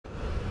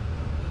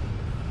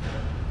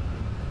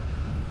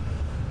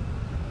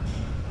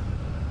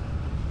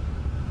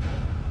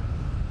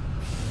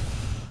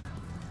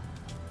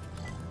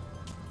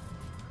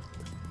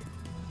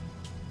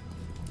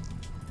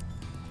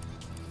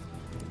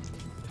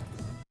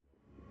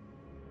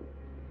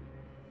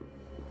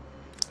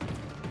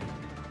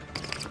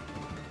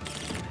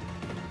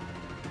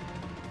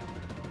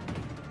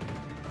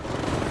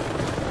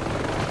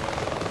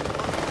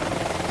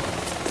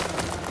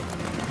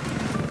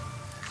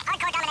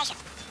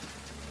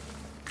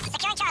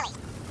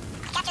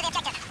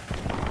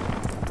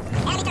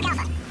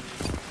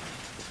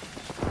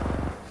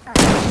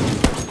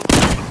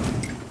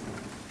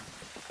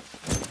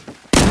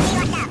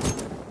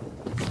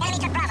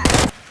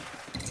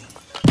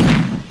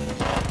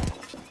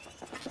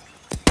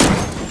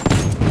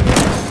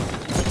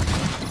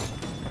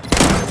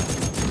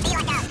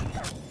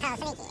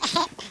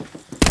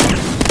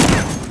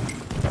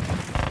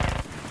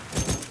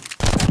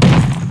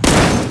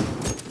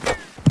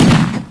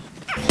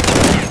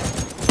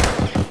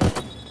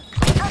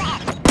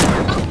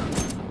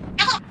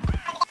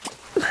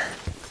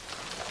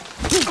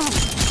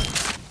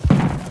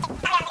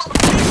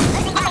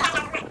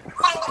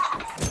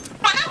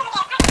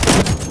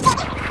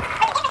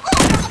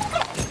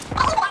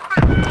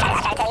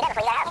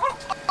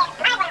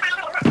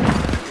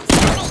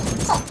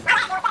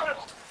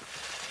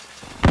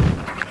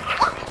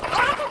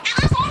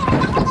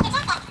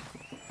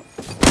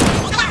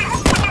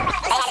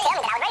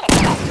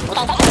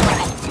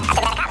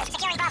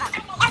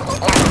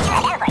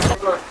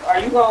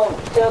gonna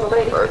tell the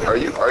lady?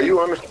 Are you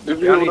on the?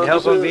 You need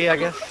help with me, I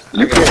guess.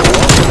 You can't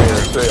walk in there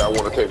and say I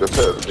want to take the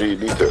test,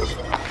 GED test.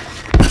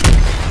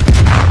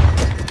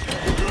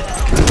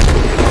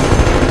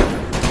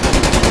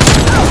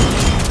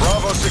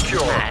 Bravo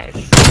secure.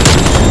 Nice.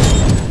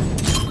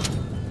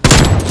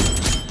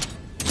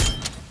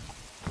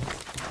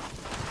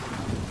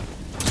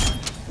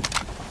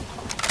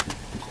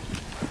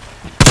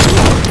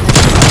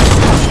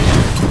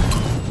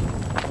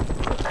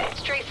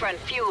 Street front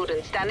fueled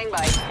and standing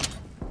by.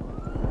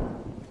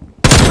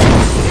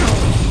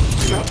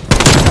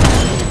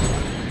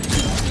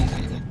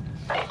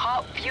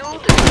 Hot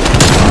fueled.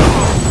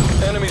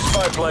 Enemy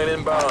spy plane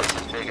inbound.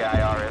 Big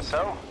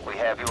IRSO, we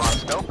have you on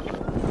scope.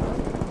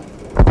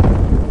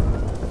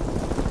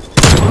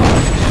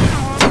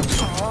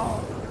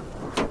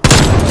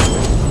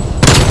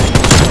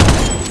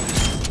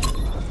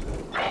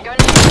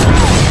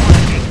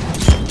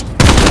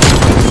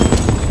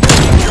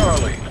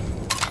 Charlie.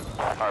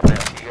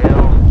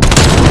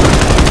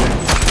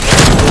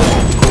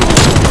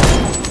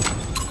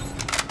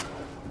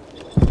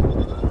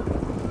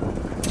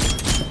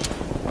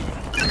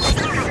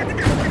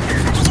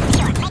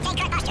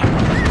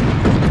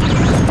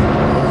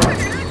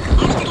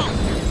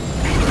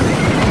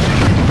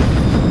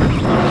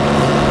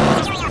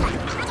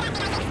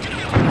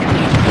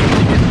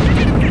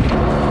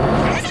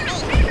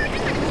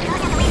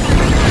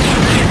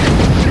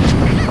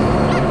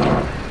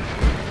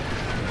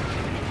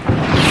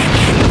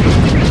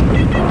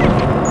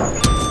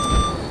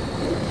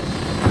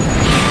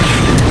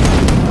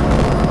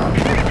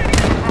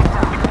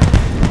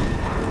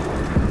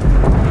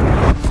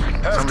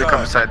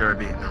 Side door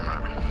B.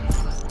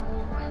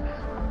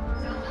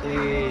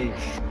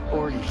 Jeez,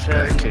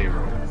 47. Okay,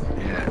 bro.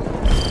 Yeah.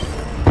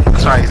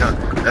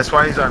 That's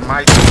why he's on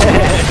my team.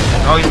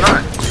 No, he's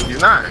not. He's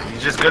not.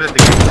 He's just good at the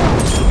game.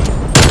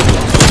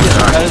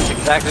 That is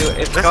exactly what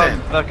it's called.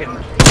 Fucking.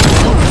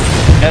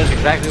 That is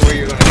exactly where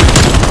you're gonna go.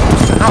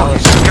 No,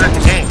 he's just good at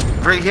the game.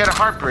 He had a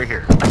harp right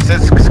here. It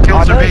says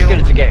skills are he's good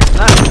at the game.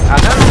 No, I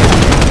know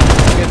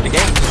he's good at the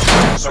game.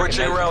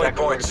 Switching rally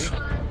exactly points.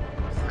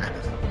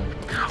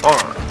 Oh,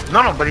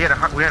 no, but we had a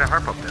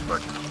harp up there,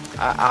 but.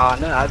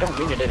 No, I don't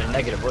mean it in a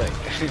negative way.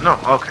 No,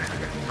 okay.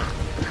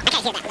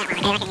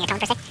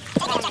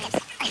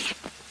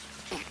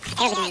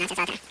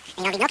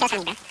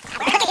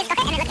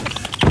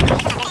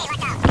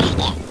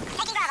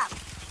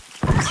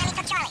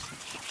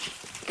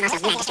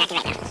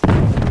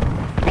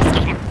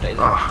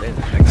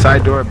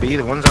 Side door B,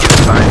 the one's on the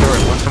side door,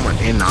 and one's someone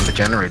in on the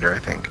generator, I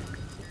think.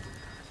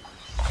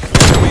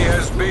 Enemy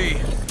has B.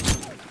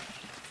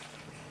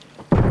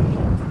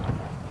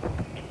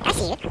 I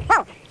see you.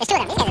 Whoa, there's two of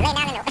them. These guys are laying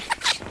down in the...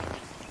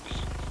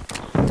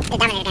 The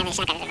Dominator damage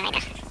shotgun is right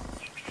now.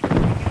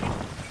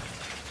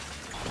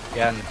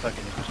 Yeah, and the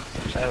fucking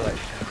satellite.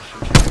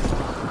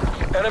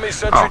 Enemy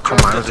sentry come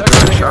on, that was a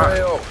detected good in shot.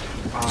 AO.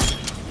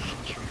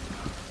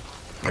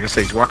 Like I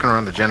say, he's walking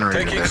around the generator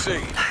Taking there. C.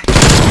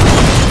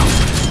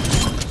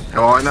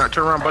 Oh, no,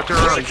 turn around, but turn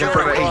around. He's in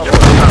front of A.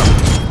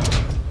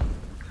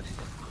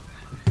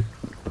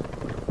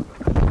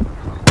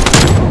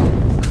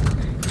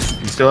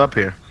 He's still up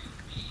here.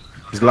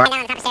 He's locked.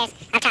 Down on the top of the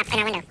stairs. Up top, in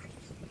our window.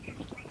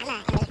 I'm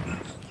not enemy.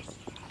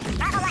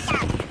 Bravo, watch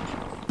out.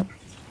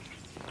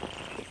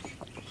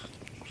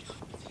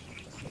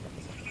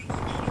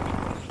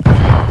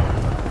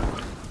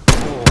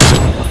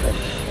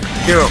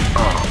 Hero.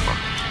 Oh.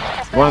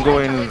 One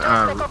going,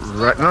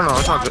 right. No,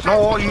 it's not good.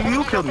 No,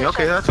 you killed me.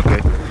 Okay, that's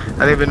okay.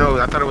 I didn't even know.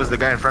 I thought it was the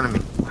guy in front of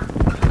me.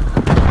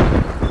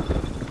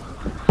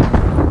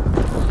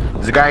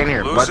 There's a guy in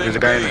here. What? There's a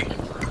guy in here.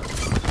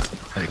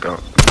 There you go.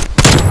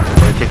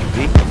 Are you taking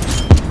B?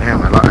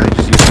 Damn, I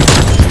just used it.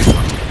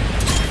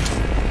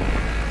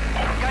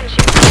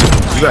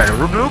 You got a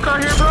Nuke out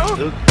here, bro?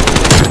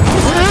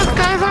 What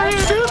guys out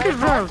here Nuke,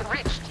 bro?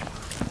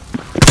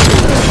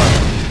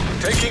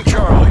 Taking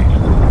Charlie.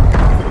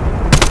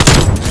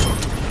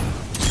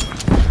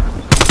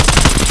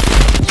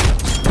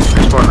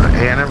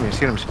 Hey, I never even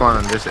seen him spawn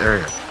in this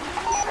area.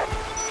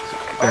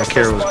 That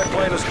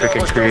Xkarrox was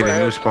freaking creating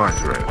new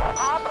spawns, right?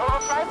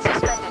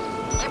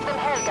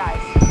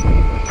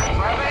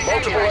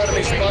 Multiple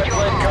enemy spy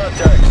plane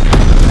contacts.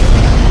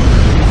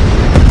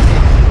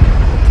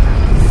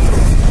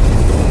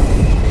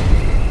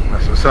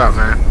 That's what's up,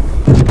 man.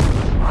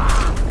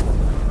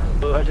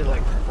 I did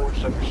like 4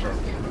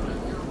 somersaults.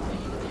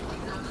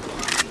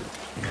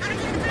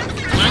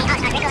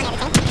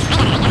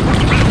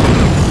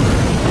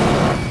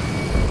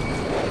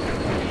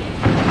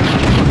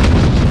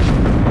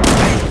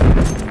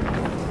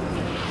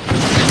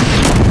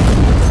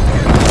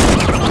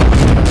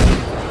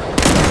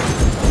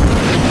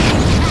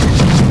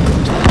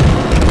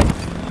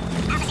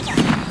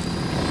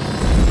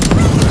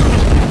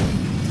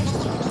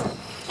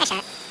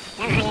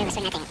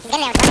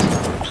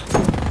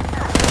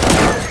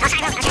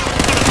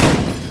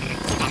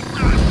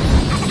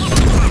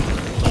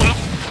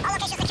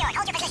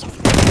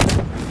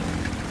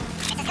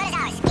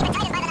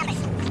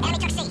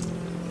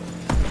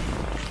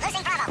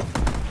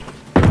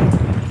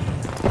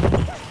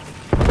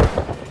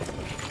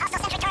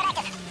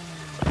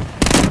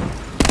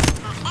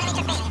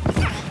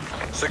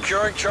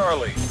 Securing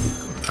Charlie.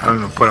 I don't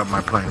even put up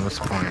my plane. What's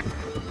the point?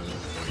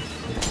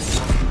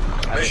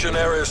 Mission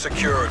area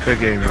secured.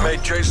 Good game, You bro.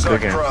 made Jason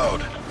Good game.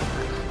 proud.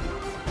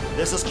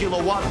 This is Kilo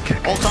 1.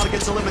 All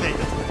targets eliminated.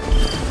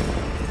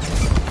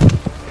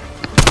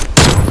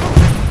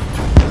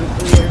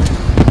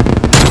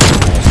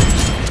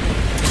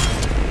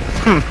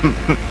 You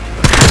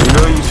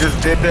know what you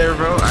just did there,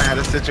 bro? I had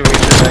a situation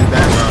like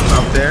that where I was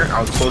up there.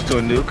 I was close to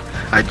a nuke.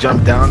 I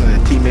jumped down and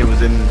a teammate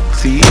was in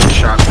C and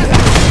shot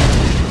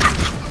me.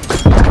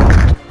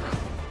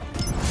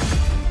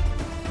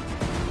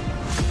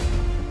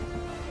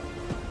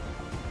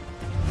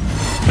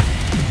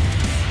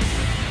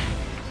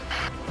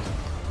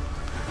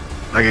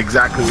 Like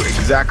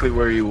exactly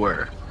where you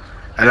were.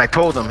 And I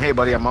told him, hey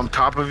buddy, I'm on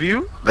top of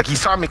you. Like he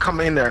saw me come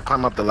in there and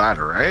climb up the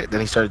ladder, right? Then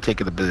he started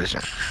taking the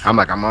position. I'm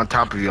like, I'm on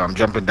top of you, I'm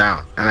jumping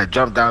down. And I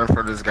jumped down in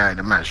front of this guy and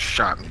the man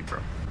shot me, bro.